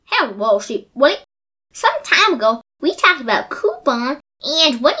Hi, Wall Street. Some time ago, we talked about coupon,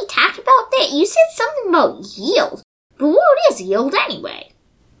 and when you talked about that, you said something about yield. But what is yield anyway?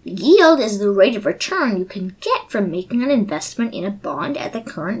 Yield is the rate of return you can get from making an investment in a bond at the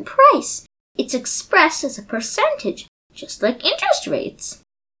current price. It's expressed as a percentage, just like interest rates.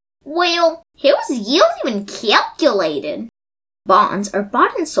 Well, how is yield even calculated? Bonds are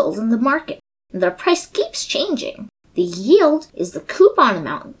bought and sold in the market, and their price keeps changing. The yield is the coupon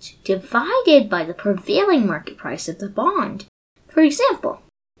amount divided by the prevailing market price of the bond. For example,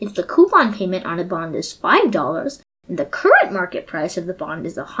 if the coupon payment on a bond is $5 and the current market price of the bond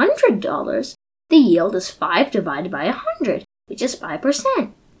is $100, the yield is 5 divided by 100, which is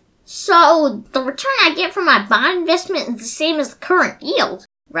 5%. So the return I get from my bond investment is the same as the current yield,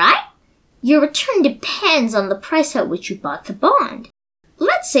 right? Your return depends on the price at which you bought the bond.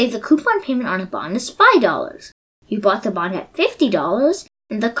 Let's say the coupon payment on a bond is $5. You bought the bond at $50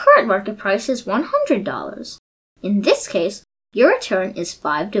 and the current market price is $100. In this case, your return is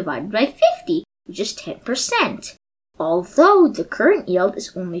 5 divided by 50, which is 10%, although the current yield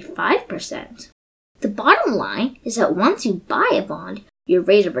is only 5%. The bottom line is that once you buy a bond, your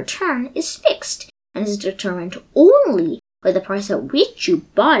rate of return is fixed and is determined only by the price at which you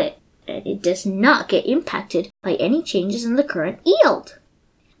bought it, and it does not get impacted by any changes in the current yield.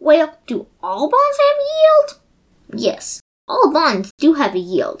 Well, do all bonds have yield? Yes, all bonds do have a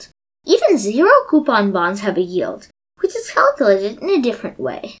yield. Even zero-coupon bonds have a yield, which is calculated in a different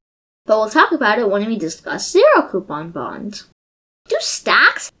way. But we'll talk about it when we discuss zero-coupon bonds. Do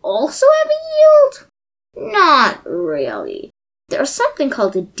stocks also have a yield? Not really. There's something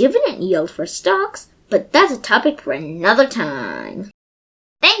called a dividend yield for stocks, but that's a topic for another time.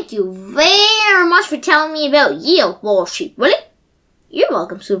 Thank you very much for telling me about yield, Wall Street Willie. You're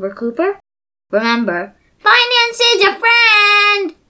welcome, Super Cooper. Remember, finance is your friend!